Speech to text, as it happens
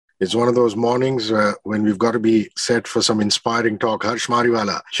It's one of those mornings when we've got to be set for some inspiring talk.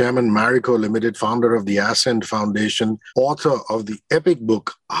 Mariwala, Chairman Marico Limited, founder of the Ascent Foundation, author of the epic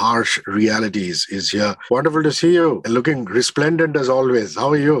book Harsh Realities, is here. Wonderful to see you. Looking resplendent as always. How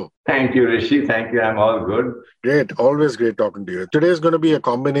are you? Thank you, Hrishi. Thank you. I'm all good. Great. Always great talking to you. Today is going to be a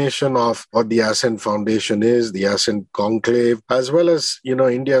combination of what the Ascent Foundation is, the Ascent Conclave, as well as,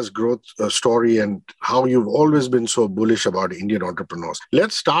 India's growth story and how you've always been so bullish about Indian entrepreneurs.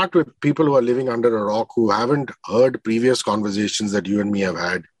 Let's start with people who are living under a rock who haven't heard previous conversations that you and me have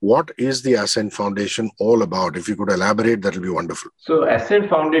had. What is the Ascent Foundation all about? If you could elaborate, that will be wonderful. So Ascent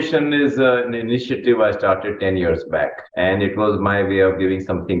Foundation is an initiative I started 10 years back, and it was my way of giving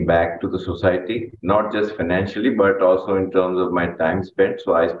something back to the society, not just financially, but also in terms of my time spent.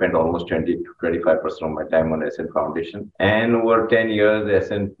 So I spent almost 20 to 25% of my time on Ascent Foundation. And over 10 years, the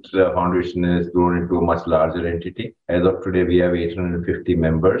Ascent Foundation has grown into a much larger entity. As of today, we have 850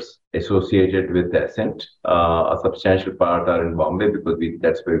 members associated with Ascent. A substantial part are in Bombay because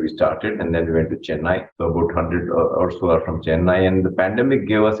that's where we started, and then we went to Chennai. So about 100 or so are from Chennai, and the pandemic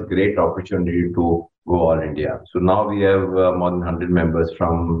gave us a great opportunity to go all India. So now we have more than 100 members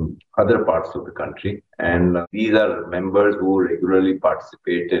from other parts of the country, and these are members who regularly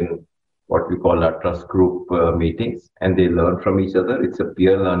participate in what we call our trust group meetings, and they learn from each other. It's a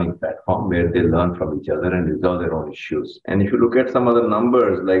peer learning platform where they learn from each other and resolve their own issues. And if you look at some other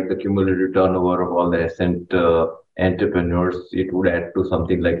numbers, like the cumulative turnover of all the Ascent entrepreneurs, it would add to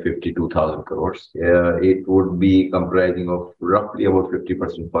something like 52,000 crores. It would be comprising of roughly about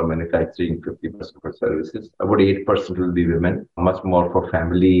 50% for manufacturing, 50% for services. About 8% will be women, much more for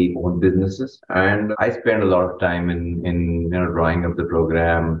family-owned businesses. And I spend a lot of time in drawing up the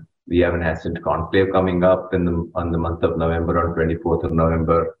program. We have an Ascent Conclave coming up on the month of November, on 24th of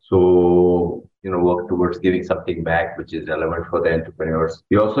November. So, work towards giving something back which is relevant for the entrepreneurs.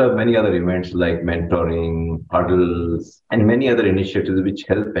 We also have many other events like mentoring, huddles, and many other initiatives which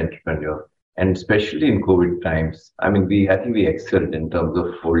help entrepreneurs. And especially in COVID times, I think we excelled in terms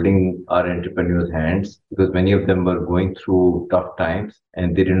of holding our entrepreneurs' hands, because many of them were going through tough times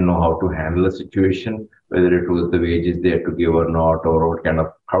and they didn't know how to handle a situation, whether it was the wages they had to give or not, or what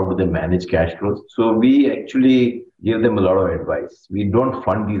how do they manage cash flows. So we actually give them a lot of advice. We don't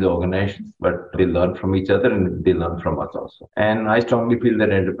fund these organizations, but they learn from each other and they learn from us also. And I strongly feel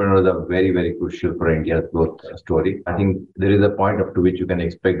that entrepreneurs are very, very crucial for India's growth story. I think there is a point up to which you can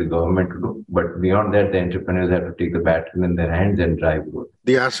expect the government to do, but beyond that, the entrepreneurs have to take the baton in their hands and drive growth.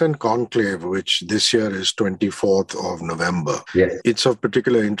 The Ascent Conclave, which this year is 24th of November. Yes. It's of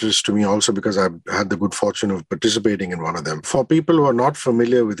particular interest to me also because I've had the good fortune of participating in one of them. For people who are not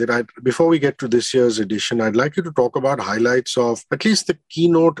familiar with it, before we get to this year's edition, I'd like you to talk about highlights of at least the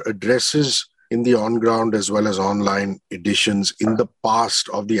keynote addresses in the on-ground as well as online editions in the past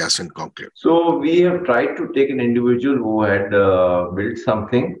of the Ascent Conclave. So we have tried to take an individual who had built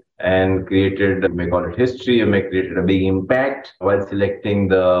something and created, you may call it history, you may created a big impact while selecting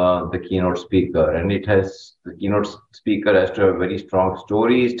the keynote speaker. And the keynote speaker has to have a very strong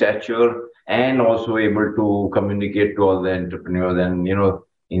story, stature, and also able to communicate to all the entrepreneurs and,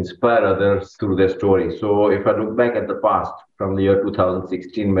 inspire others through their story. So if I look back at the past, from the year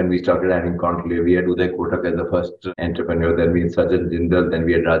 2016, when we started having Conclave, we had Uday Kotak as the first entrepreneur, then we had Sajjan Jindal, then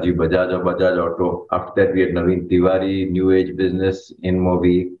we had Rajiv Bajaj of Bajaj Auto. After that, we had Naveen Tiwari, New Age Business in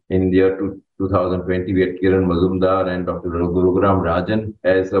Mobi. In the year 2020, we had Kiran Mazumdar and Dr. Gurugram Rajan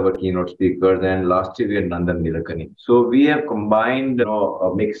as our keynote speakers. And last year, we had Nandan Nilekani. So we have combined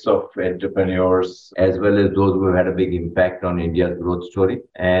a mix of entrepreneurs as well as those who have had a big impact on India's growth story.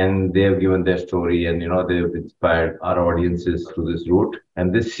 And they have given their story and, they've inspired our audiences through this route.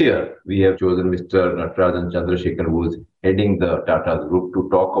 And this year, we have chosen Mr. Natarajan Chandrasekhar, who is heading the Tata Group, to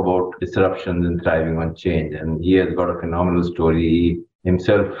talk about disruptions and thriving on change. And he has got a phenomenal story. He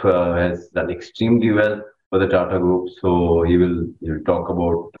himself has done extremely well for the Tata Group. So he will talk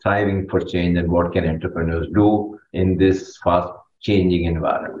about thriving for change and what can entrepreneurs do in this fast changing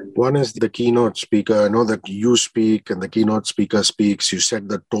environment. One is the keynote speaker. I know that you speak and the keynote speaker speaks. You set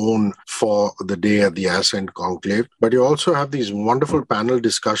the tone for the day at the Ascent Conclave, but you also have these wonderful panel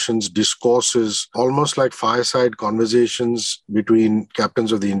discussions, discourses, almost like fireside conversations between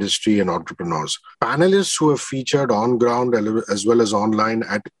captains of the industry and entrepreneurs. Panelists who have featured on ground as well as online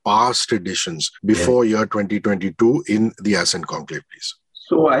at past editions before year 2022 in the Ascent Conclave, please.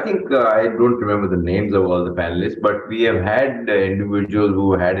 So I think I don't remember the names of all the panelists, but we have had individuals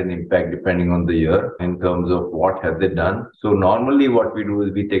who had an impact depending on the year in terms of what have they done. So normally what we do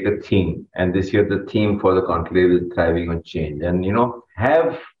is we take a theme, and this year the theme for the conclave is thriving on change. And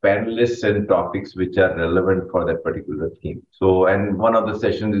have panelists and topics which are relevant for that particular theme. So, and one of the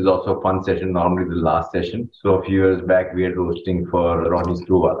sessions is also a fun session, normally the last session. So a few years back, we had hosting for Ronnie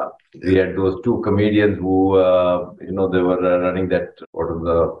Screwvala. We had those two comedians who, they were running that, what was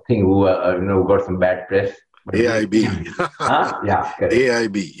the thing, who got some bad press. AIB. Yeah, correct.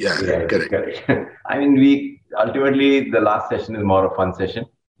 AIB, yeah, AIB, correct. I mean, ultimately, the last session is more a fun session.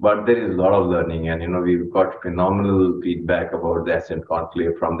 But there is a lot of learning, and we've got phenomenal feedback about the Ascent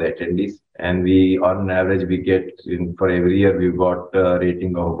Conclave from the attendees. And on average, we get for every year we've got a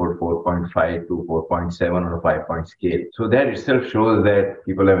rating of about 4.5 to 4.7 on a 5-point scale. So that itself shows that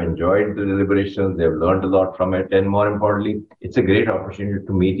people have enjoyed the deliberations, they've learned a lot from it, and more importantly, it's a great opportunity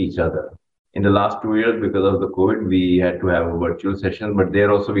to meet each other. In the last 2 years, because of the COVID, we had to have a virtual session, but there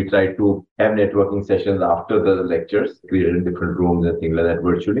also we tried to have networking sessions after the lectures. We did in different rooms and things like that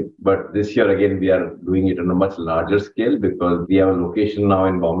virtually. But this year, again, we are doing it on a much larger scale because we have a location now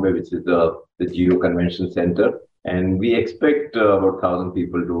in Bombay, which is the Geo Convention Center. And we expect about 1,000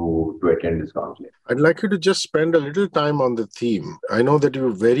 people to attend this conclave. I'd like you to just spend a little time on the theme. I know that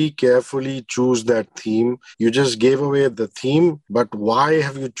you very carefully choose that theme. You just gave away the theme, but why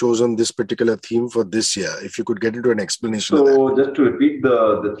have you chosen this particular theme for this year? If you could get into an explanation of that. So just to repeat,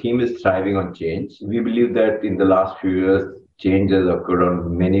 the theme is thriving on change. We believe that in the last few years, change has occurred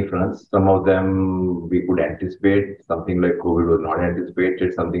on many fronts. Some of them we could anticipate. Something like COVID was not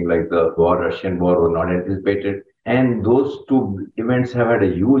anticipated. Something like the Russian war was not anticipated. And those two events have had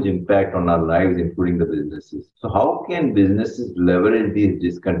a huge impact on our lives, including the businesses. So how can businesses leverage these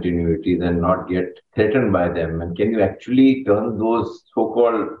discontinuities and not get threatened by them? And can you actually turn those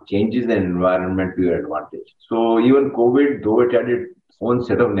so-called changes in environment to your advantage? So even COVID, though it had its own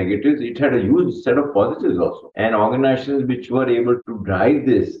set of negatives, it had a huge set of positives also. And organizations which were able to drive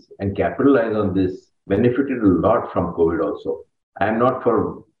this and capitalize on this benefited a lot from COVID also. I'm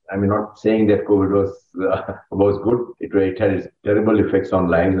not saying that COVID was good. It had its terrible effects on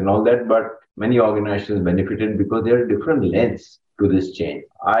lives and all that, but many organizations benefited because they had a different lens to this change.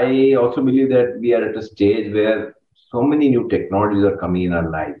 I also believe that we are at a stage where so many new technologies are coming in our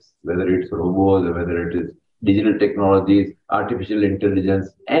lives, whether it's robots or whether it is digital technologies, artificial intelligence,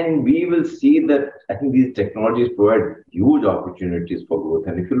 and we will see that I think these technologies provide huge opportunities for growth.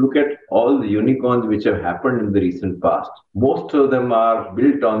 And if you look at all the unicorns which have happened in the recent past, most of them are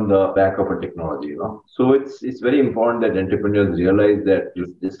built on the back of a technology. So it's very important that entrepreneurs realize that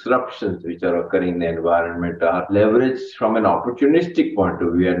these disruptions which are occurring in the environment are leveraged from an opportunistic point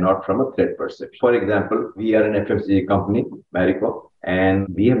of view and not from a threat perception. For example, we are an FMCG company, Mariwala, and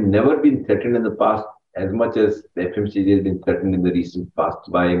we have never been threatened in the past as much as the FMCG has been threatened in the recent past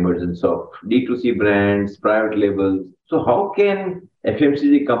by emergence of D2C brands, private labels. So how can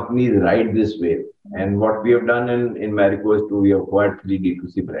FMCG companies ride this wave? And what we have done in Marico is we have acquired 3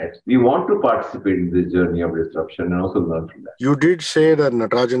 D2C brands. We want to participate in this journey of disruption and also learn from that. You did say that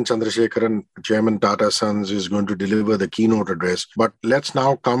Natarajan Chandrasekharan, Chairman Tata Sons, is going to deliver the keynote address. But let's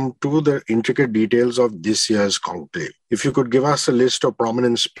now come to the intricate details of this year's conclave. If you could give us a list of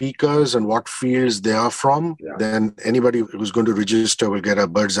prominent speakers and what fields they are from, then anybody who's going to register will get a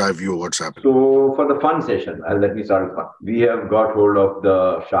bird's eye view of what's happening. So for the fun session, let me start with fun. We have got hold of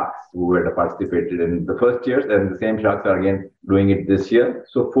the sharks who had participated in the first years, and the same sharks are again doing it this year.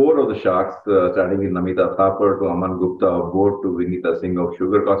 So 4 of the sharks, starting with Namita Thapar to Aman Gupta of Boat to Vinita Singh of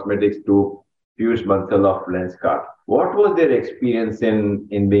Sugar Cosmetics to Piyush Bansal of Lenskart. What was their experience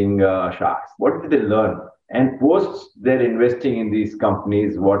in being sharks? What did they learn? And post their investing in these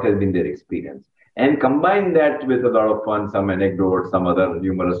companies, what has been their experience? And combine that with a lot of fun, some anecdotes, some other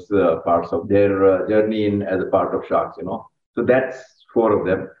humorous parts of their journey as a part of Sharks, So that's 4 of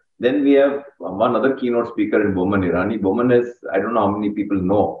them. Then we have one other keynote speaker in Boman Irani. Boman is, I don't know how many people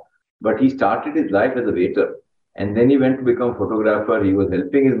know, but he started his life as a waiter. And then he went to become a photographer. He was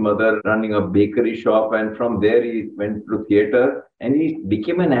helping his mother running a bakery shop. And from there, he went to theater and he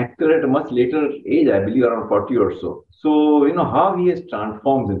became an actor at a much later age, I believe around 40 or so. So, how he has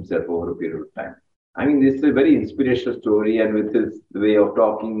transformed himself over a period of time. I mean, this is a very inspirational story. And with his way of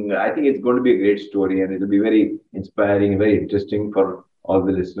talking, I think it's going to be a great story. And it will be very inspiring, very interesting for all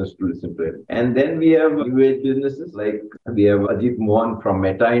the listeners to listen to it. And then we have new age businesses like we have Ajit Mohan from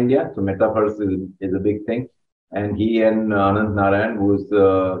Meta India. So Metaverse is a big thing. And he and Anand Narayan, who's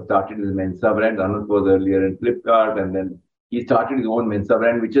started his Mensa brand. Anand was earlier in Flipkart, and then he started his own Mensa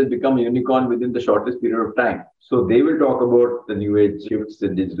brand, which has become a unicorn within the shortest period of time. So they will talk about the new age shifts, the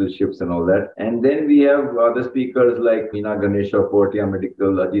digital shifts and all that. And then we have other speakers like Meena Ganesh of Portia Medical,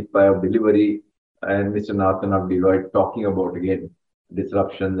 Ajit Pai of Delivery, and Mr. Nathan of Deloitte talking about, again,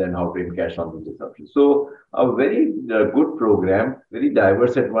 disruptions and how to encash on the disruptions. So a very good program, very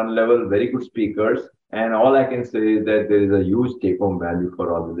diverse at one level, very good speakers. And all I can say is that there is a huge take-home value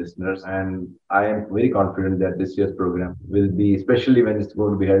for all the listeners. And I am very confident that this year's program will be, especially when it's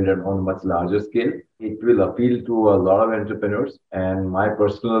going to be held on a much larger scale, it will appeal to a lot of entrepreneurs. And my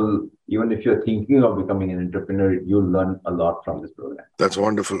personal, even if you're thinking of becoming an entrepreneur, you'll learn a lot from this program. That's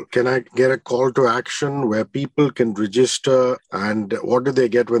wonderful. Can I get a call to action where people can register, and what do they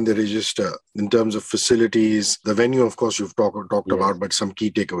get when they register in terms of facilities? The venue, of course, you've talked about, but some key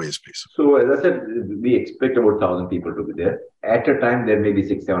takeaways, please. So as I said, we expect about 1,000 people to be there. At a time, there may be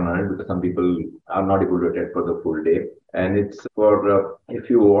 600-700 because some people are not able to attend for the full day. And it's for, if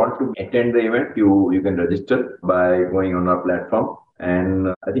you want to attend the event, you can register by going on our platform.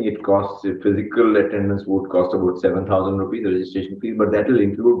 And I think it costs, physical attendance would cost about 7,000 rupees, the registration fee, but that will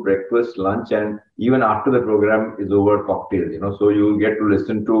include breakfast, lunch, and even after the program is over, cocktails, so you get to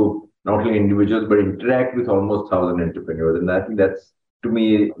listen to not only individuals, but interact with almost 1,000 entrepreneurs. And I think that's, to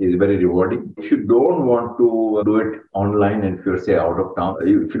me, is very rewarding. If you don't want to do it online, and if you're, say, out of town,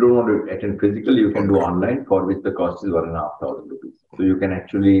 if you don't want to attend physically, you can do online, for which the cost is 1,500 rupees. So you can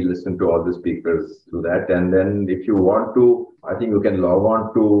actually listen to all the speakers through that. And then if you want to, I think you can log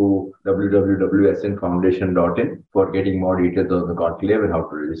on to www.ascentfoundation.in for getting more details on the conclave and how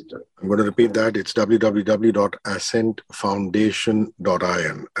to register. I'm going to repeat that. It's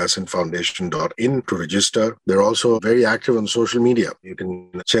www.ascentfoundation.in, ascentfoundation.in to register. They're also very active on social media. You can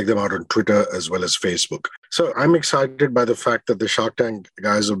check them out on Twitter as well as Facebook. So I'm excited by the fact that the Shark Tank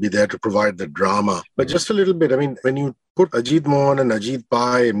guys will be there to provide the drama. But just a little bit, I mean, when you put Ajit Mohan and Ajit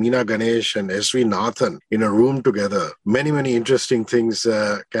Pai, Meena Ganesh and S.V. Nathan in a room together, many, many interesting things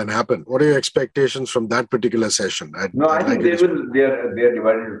can happen. What are your expectations from that particular session? I think they are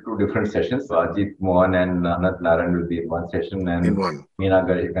divided into two different sessions. So Ajit Mohan and Anant Narayan will be in one session, and Meena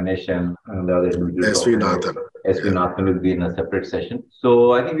Ganesh and the other individual S.V. Nathan. S.V. Nathan will be in a separate session.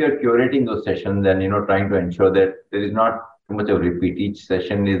 So I think we are curating those sessions and, trying to ensure that there is not too much of a repeat. Each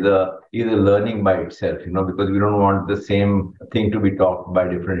session is a learning by itself, because we don't want the same thing to be taught by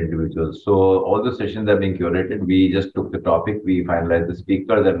different individuals. So all the sessions are being curated. We just took the topic, we finalized the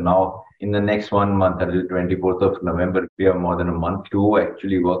speakers, and now in the next 1 month, until 24th of November, we have more than a month to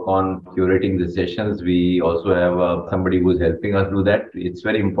actually work on curating the sessions. We also have somebody who's helping us do that. It's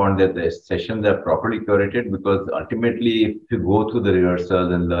very important that the sessions are properly curated, because ultimately, if you go through the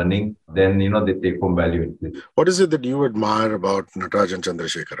rehearsals and learning, then, they take home value. What is it that you admire about Natarajan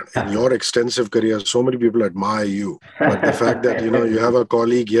Chandrasekharan? In your extensive career, so many people admire you. But the fact that, you have a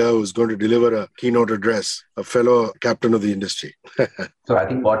colleague here who's going to deliver a keynote address, a fellow captain of the industry. So I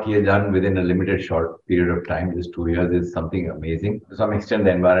think what he has done within a limited short period of time, just 2 years, is something amazing. To some extent,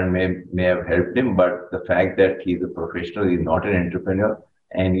 the environment may have helped him, but the fact that he's a professional, he's not an entrepreneur,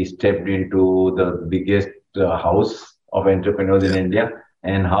 and he stepped into the biggest house of entrepreneurs in India,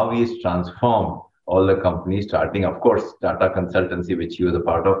 and how he's transformed all the companies, starting, of course, Tata Consultancy, which he was a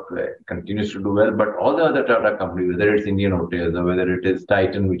part of, continues to do well. But all the other Tata companies, whether it's Indian Hotels or whether it is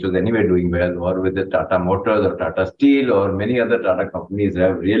Titan, which was anyway doing well, or with the Tata Motors or Tata Steel or many other Tata companies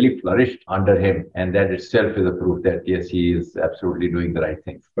have really flourished under him. And that itself is a proof that, yes, he is absolutely doing the right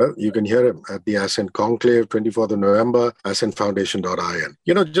things. Well, you can hear him at the Ascent Conclave, 24th of November, ascentfoundation.in.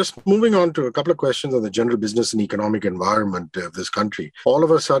 Just moving on to a couple of questions on the general business and economic environment of this country. All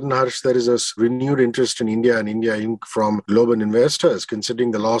of a sudden, Harsh, there is a renewed interest in India and India Inc. from global investors, considering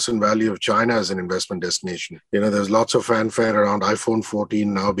the loss in value of China as an investment destination. There's lots of fanfare around iPhone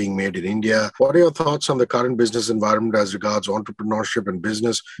 14 now being made in India. What are your thoughts on the current business environment as regards entrepreneurship and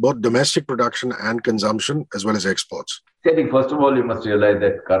business, both domestic production and consumption, as well as exports? I think, first of all, you must realize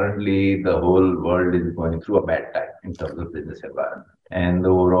that currently the whole world is going through a bad time in terms of business environment. And the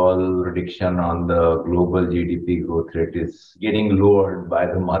overall prediction on the global GDP growth rate is getting lowered by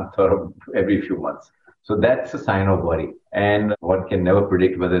the month or every few months. So that's a sign of worry. And one can never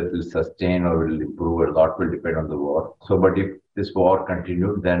predict whether it will sustain or will improve. A lot will depend on the war. But if this war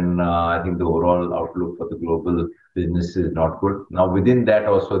continues, then I think the overall outlook for the global business is not good. Now, within that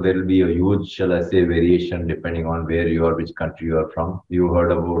also, there will be a huge, shall I say, variation depending on where you are, which country you are from. You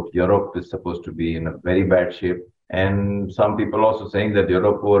heard about Europe is supposed to be in a very bad shape. And some people also saying that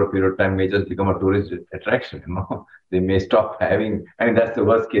Europe over a period of time may just become a tourist attraction, They may stop having, that's the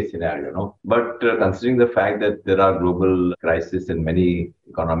worst case scenario, But considering the fact that there are global crises in many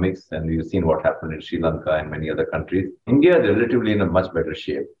economics, and we've seen what happened in Sri Lanka and many other countries, India is relatively in a much better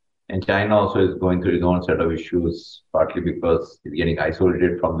shape. And China also is going through its own set of issues, partly because it's getting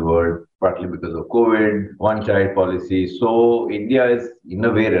isolated from the world, partly because of COVID, one-child policy. So India is, in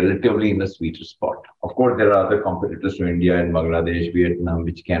a way, relatively in a sweeter spot. Of Of course, there are other competitors to India in Bangladesh, Vietnam,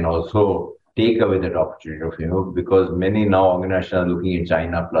 which can also take away that opportunity of, because many now organizations are looking in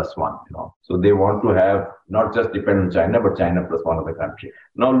China plus one, So they want to have not just depend on China, but China plus one other country.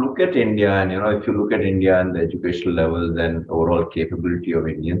 Now look at India, and if you look at India and the educational levels and overall capability of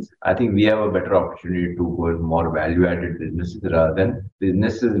Indians, I think we have a better opportunity to go in more value-added businesses rather than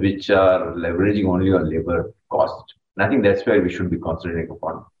businesses which are leveraging only on labor cost. And I think that's where we should be concentrating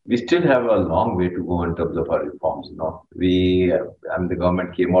upon. We still have a long way to go in terms of our reforms. The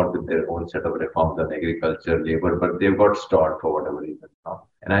government came out with their own set of reforms on agriculture, labor, but they've got stalled for whatever reason.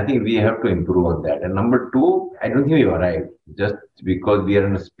 And I think we have to improve on that. And number two, I don't think we've arrived. Just because we are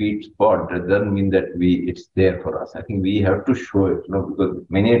in a speed spot, that doesn't mean that it's there for us. I think we have to show it, because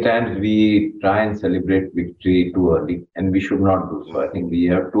many times we try and celebrate victory too early, and we should not do so. I think we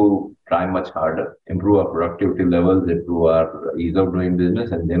have to try much harder, improve our productivity levels, improve our ease of doing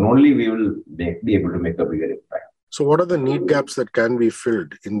business, and then only we will be able to make a bigger impact. So what are the need gaps that can be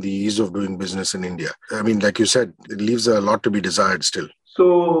filled in the ease of doing business in India? I mean, like you said, it leaves a lot to be desired still.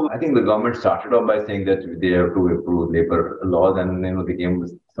 So I think the government started off by saying that they have to improve labor laws, and they came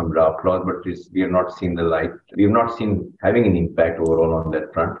with some draft laws, but we have not seen the light. We have not seen having an impact overall on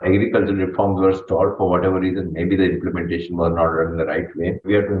that front. Agricultural reforms were stalled for whatever reason. Maybe the implementation was not done in the right way.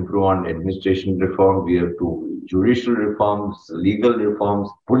 We have to improve on administration reforms. We have to judicial reforms, legal reforms,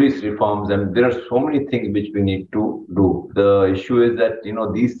 police reforms, and there are so many things which we need to do. The issue is that,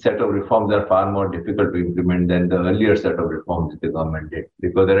 these set of reforms are far more difficult to implement than the earlier set of reforms the government did,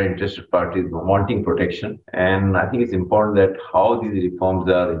 because there are interested parties wanting protection. And I think it's important that how these reforms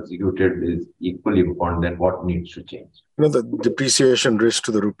are executed is equally important than what needs to change. The depreciation risk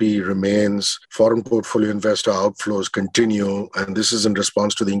to the rupee remains, foreign portfolio investor outflows continue, and this is in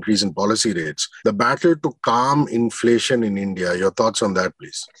response to the increase in policy rates. The battle to calm inflation in India, your thoughts on that,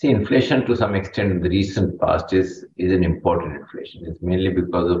 please? See, inflation to some extent in the recent past is an important inflation. It's mainly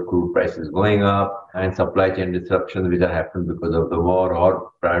because of crude prices going up and supply chain disruptions which are happened because of the war,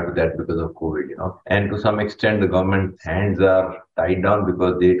 or prior to that because of COVID, And to some extent, the government's hands are tied down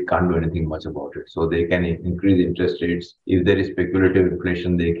because they can't do anything much about it. So they can increase interest rates. If there is speculative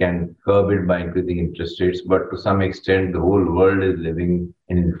inflation, they can curb it by increasing interest rates. But to some extent, the whole world is living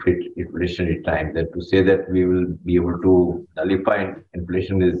in inflationary times. And to say that we will be able to nullify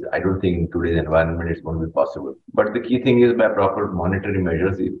inflation is, I don't think in today's environment it's going to be possible. But the key thing is by proper monetary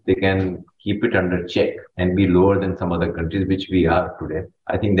measures, if they can keep it under check and be lower than some other countries, which we are today,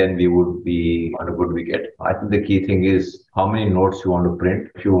 I think then we would be on a good wicket. I think the key thing is how many notes you want to print.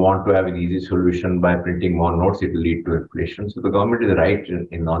 If you want to have an easy solution by printing more notes, it will lead to inflation. So the government is right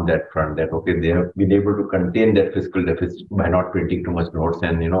in on that front, that, okay, they have been able to contain that fiscal deficit by not printing too much notes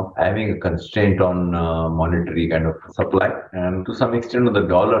and, having a constraint on monetary kind of supply. And to some extent on the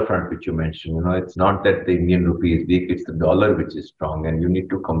dollar front, which you mentioned, it's not that the Indian rupee is weak, it's the dollar which is strong. And you need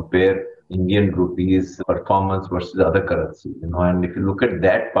to compare Indian rupees performance versus other currencies, and if you look at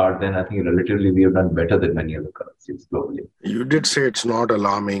that part, then I think relatively we have done better than many other currencies globally. You did say it's not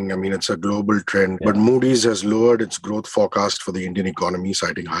alarming. I mean, it's a global trend, but Moody's has lowered its growth forecast for the Indian economy,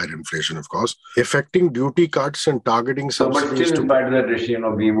 citing higher inflation, of course, affecting duty cuts and targeting subsidies. But still, in spite of that,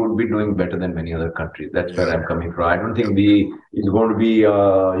 Hrishi, we would be doing better than many other countries. That's where I'm coming from. I don't think it's going to be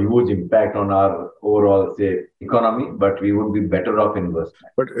a huge impact on our overall, economy, but we would be better off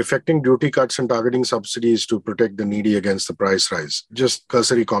investment. But affecting duty cuts and targeting subsidies to protect the needy against the price rise. Just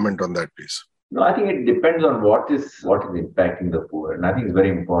cursory comment on that, please. No, I think it depends on what is impacting the poor. And I think it's very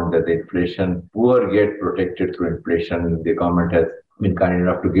important that the poor get protected through inflation. The government has been kind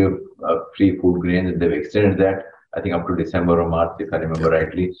enough to give free food grains, and they've extended that, I think, up to December or March, if I remember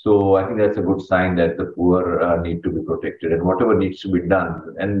rightly. So I think that's a good sign that the poor need to be protected, and whatever needs to be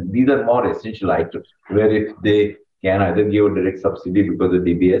done. And these are more essential items, where if they can either give a direct subsidy because of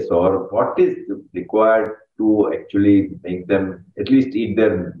DBS, or what is required to actually make them at least eat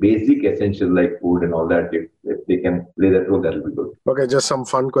their basic essentials like food and all that. If they can play that role, that'll be good. Okay, just some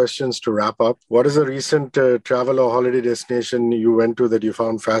fun questions to wrap up. What is a recent travel or holiday destination you went to that you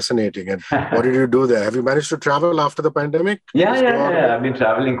found fascinating, and what did you do there? Have you managed to travel after the pandemic? Yeah. I've been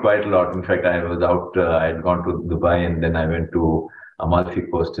traveling quite a lot. In fact, I was out, I had gone to Dubai, and then I went to Amalfi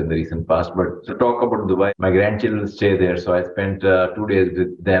Coast in the recent past. But to talk about Dubai, my grandchildren stay there. So I spent 2 days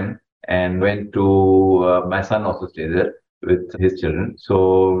with them and went to, my son also stays there. with his children.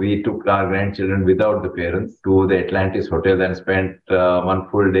 So we took our grandchildren without the parents to the Atlantis Hotel and spent one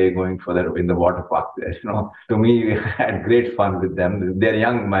full day going for that in the water park there. To me, we had great fun with them. They're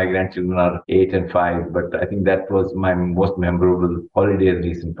young. My grandchildren are 8 and 5, but I think that was my most memorable holiday in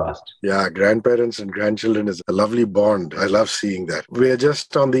recent past. Yeah, grandparents and grandchildren is a lovely bond. I love seeing that. We are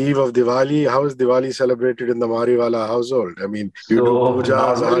just on the eve of Diwali. How is Diwali celebrated in the Mariwala household? I mean, you do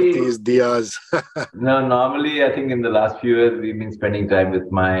pujas, aartis, diyas. No, normally I think in the last few years we've been spending time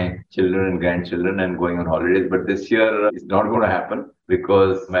with my children and grandchildren and going on holidays. But this year it's not going to happen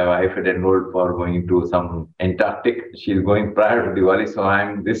because my wife had enrolled for going to some Antarctic. She's going prior to Diwali. So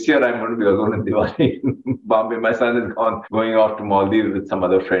this year I'm going to be alone in Diwali in Bombay. My son is going off to Maldives with some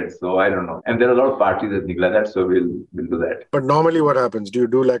other friends. So I don't know. And there are a lot of parties and things like that. So we'll do that. But normally what happens? Do you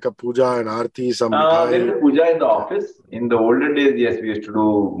do like a puja and aarti, some There is a puja in the office. In the older days, yes, we used to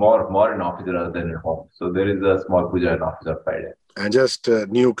do more in office rather than at home. So there is a small puja in office on Friday. And just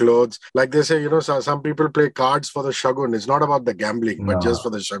new clothes. Like they say, some people play cards for the shagun. It's not about the gambling, but just for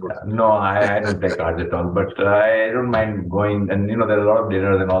the shagun. No, I don't play cards at all. But I don't mind going. And, there are a lot of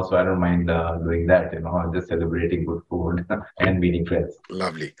dinners and also I don't mind doing that, just celebrating good food and meeting friends.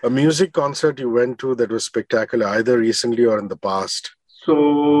 Lovely. A music concert you went to that was spectacular, either recently or in the past?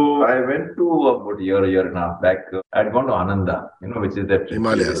 So I went to about a year and a half back. I'd gone to Ananda, which is that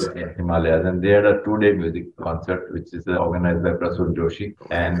Himalayas. Himalayas, and they had a 2-day music concert, which is organized by Prasoor Joshi,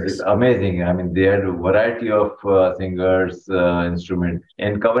 and it's amazing. I mean, they had a variety of singers, instruments,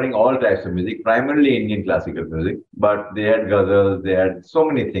 and covering all types of music, primarily Indian classical music. But they had ghazals, they had so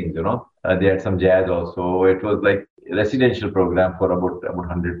many things, they had some jazz also. It was like residential program for about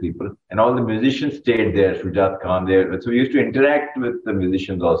 100 people, and all the musicians stayed there. Shujat Khan there, so we used to interact with the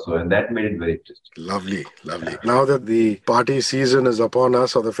musicians also, and that made it very interesting. Lovely. Now that the party season is upon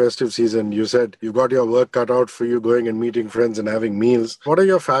us, or the festive season, you said you got your work cut out for you going and meeting friends and having meals. What are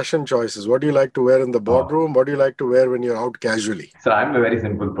your fashion choices? What do you like to wear in the boardroom? What do you like to wear when you're out casually? So I'm a very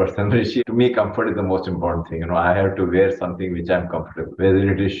simple person, Hrishi. To me, comfort is the most important thing. I have to wear something which I'm comfortable,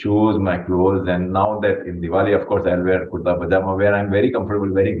 whether it is shoes, my clothes, and now that in Diwali, of course, I'll wear kurta pajama, where I'm very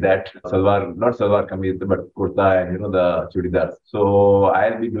comfortable wearing that not salwar kameez, but kurta and the chudidars. So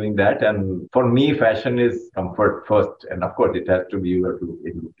I'll be doing that. And for me, fashion is comfort first, and of course, it has to be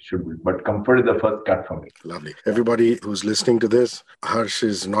it should be. But comfort is the first cut for me. Lovely. Everybody who's listening to this, Harsh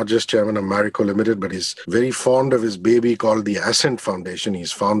is not just chairman of Marico Limited, but he's very fond of his baby called the Ascent Foundation.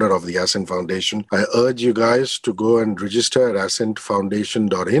 He's founder of the Ascent Foundation. I urge you guys to go and register at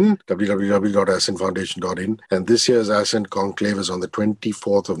ascentfoundation.in, www.ascentfoundation.in. And this year's Ascent Conclave is on the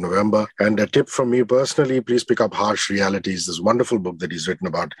 24th of November. And a tip from me personally, please pick up Harsh Realities, this wonderful book that he's written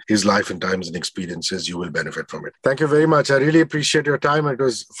about his life and times and experiences. You will benefit from it. Thank you very much. I really appreciate your time. It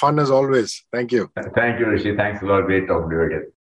was fun as always. Thank you. Thank you, Hrishi. Thanks a lot. Great talking to you again.